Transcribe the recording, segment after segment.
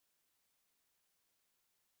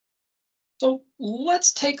So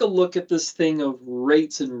let's take a look at this thing of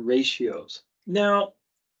rates and ratios. Now,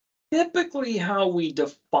 typically how we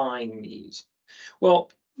define these. Well,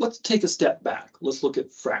 let's take a step back. Let's look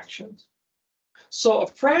at fractions. So a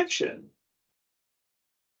fraction,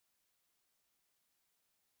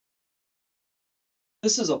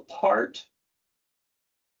 this is a part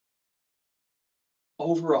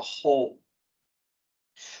over a whole.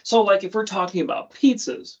 So like if we're talking about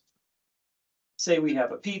pizzas, say we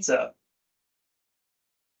have a pizza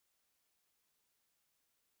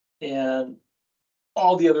and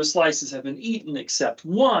all the other slices have been eaten except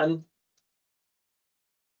one,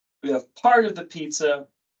 we have part of the pizza,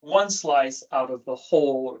 one slice out of the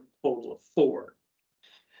whole or total of four.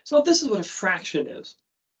 So this is what a fraction is.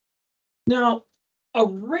 Now, a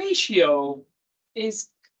ratio is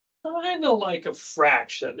kind of like a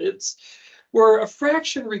fraction. It's where a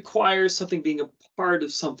fraction requires something being a part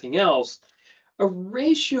of something else. A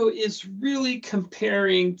ratio is really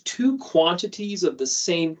comparing two quantities of the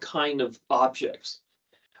same kind of objects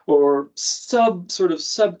or sort of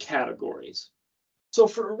subcategories. So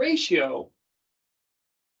for a ratio,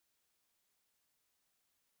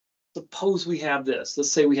 suppose we have this.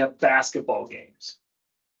 Let's say we have basketball games.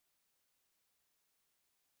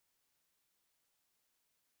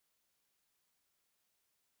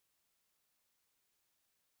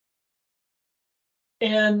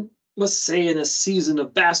 And let's say in a season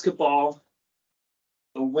of basketball,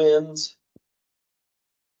 the wins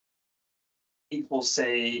equal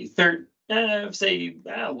say 11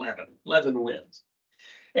 wins.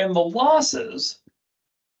 And the losses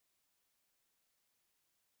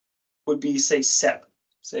would be say 7.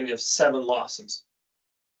 Say we have 7 losses.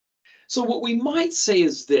 So what we might say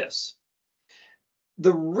is this: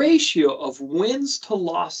 the ratio of wins to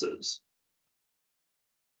losses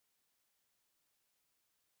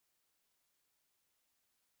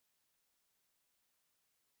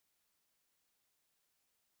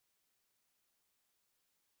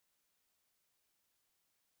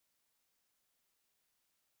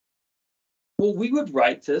well, we would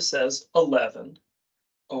write this as 11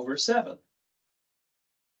 over 7.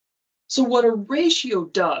 So what a ratio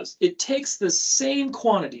does, it takes the same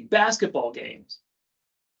quantity, basketball games.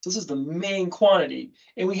 So this is the main quantity.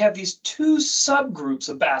 And we have these two subgroups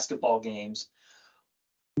of basketball games,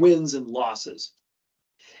 wins and losses.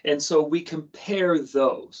 And so we compare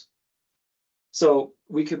those. So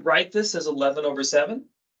we could write this as 11 over 7,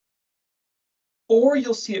 or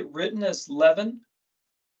you'll see it written as 11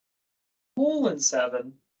 colon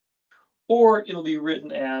 7, or it'll be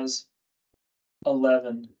written as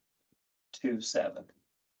 11 to 7.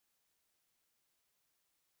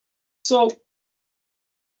 So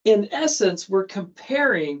in essence, we're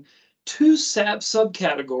comparing two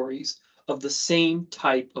subcategories of the same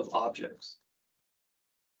type of objects.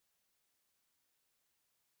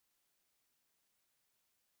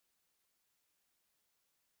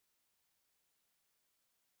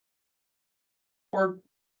 Or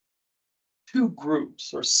two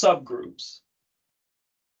groups or subgroups.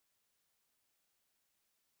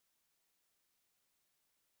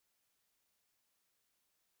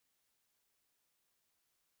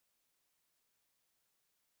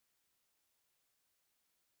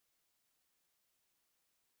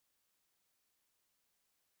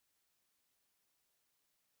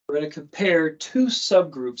 We're going to compare two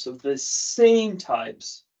subgroups of the same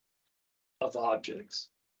types of objects.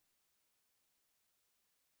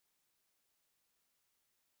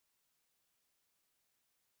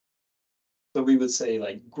 So we would say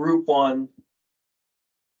like group 1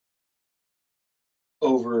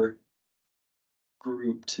 over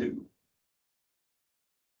group 2.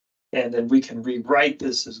 And then we can rewrite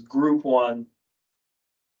this as group 1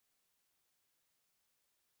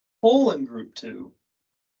 colon group 2,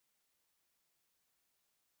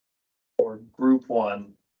 or group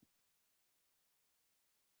 1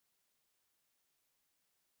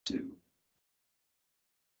 2.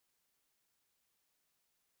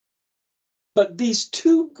 But these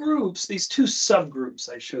two groups, these two subgroups,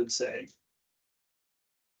 I should say,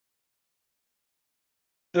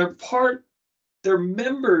 they're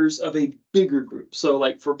members of a bigger group. So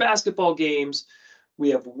like for basketball games, we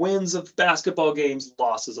have wins of basketball games,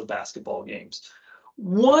 losses of basketball games.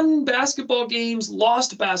 Won basketball games,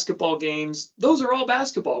 lost basketball games, those are all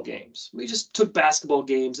basketball games. We just took basketball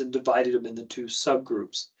games and divided them into two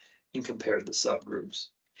subgroups and compared the subgroups.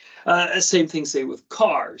 Same thing, say, with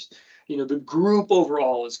cars. You know, the group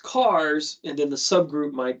overall is cars, and then the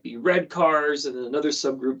subgroup might be red cars, and then another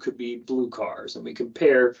subgroup could be blue cars, and we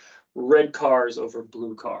compare red cars over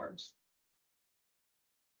blue cars.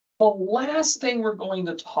 The last thing we're going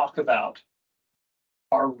to talk about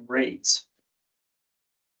are rates.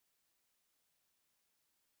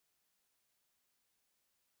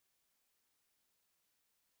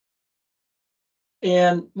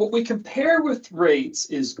 And what we compare with rates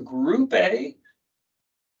is group A,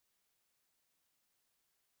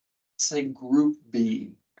 say group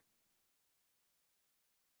B.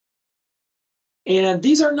 And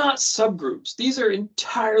these are not subgroups. These are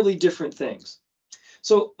entirely different things.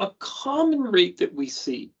 So a common rate that we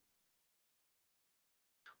see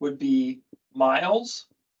would be miles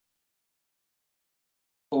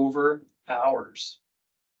over hours.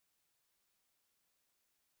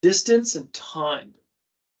 Distance and time.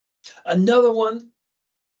 Another one,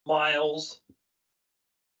 miles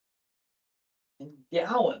and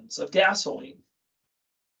gallons of gasoline.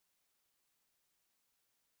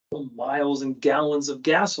 Miles and gallons of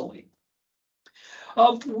gasoline.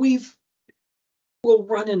 We'll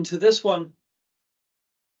run into this one.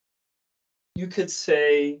 You could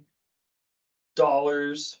say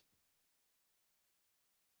dollars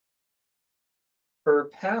per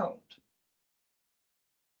pound.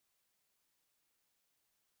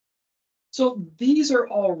 So these are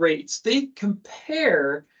all rates. They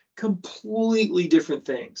compare completely different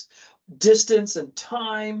things. Distance and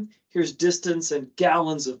time. Here's distance and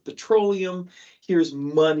gallons of petroleum. Here's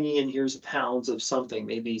money and here's pounds of something.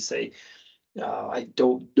 Maybe say, I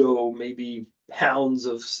don't know, maybe pounds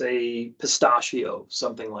of, say, pistachio,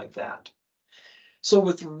 something like that. So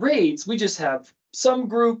with rates, we just have some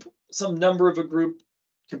group, some number of a group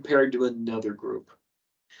compared to another group.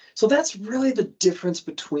 So that's really the difference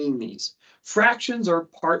between these. Fractions are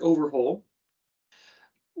part over whole.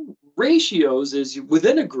 Ratios is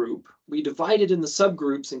within a group, we divide it into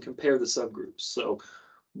subgroups and compare the subgroups. So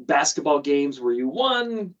basketball games where you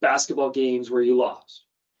won, basketball games where you lost.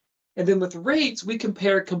 And then with rates, we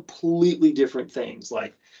compare completely different things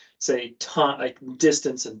like, say, time, like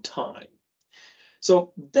distance and time.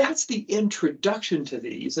 So that's the introduction to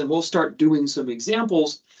these, and we'll start doing some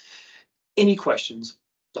examples. Any questions,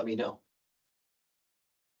 let me know.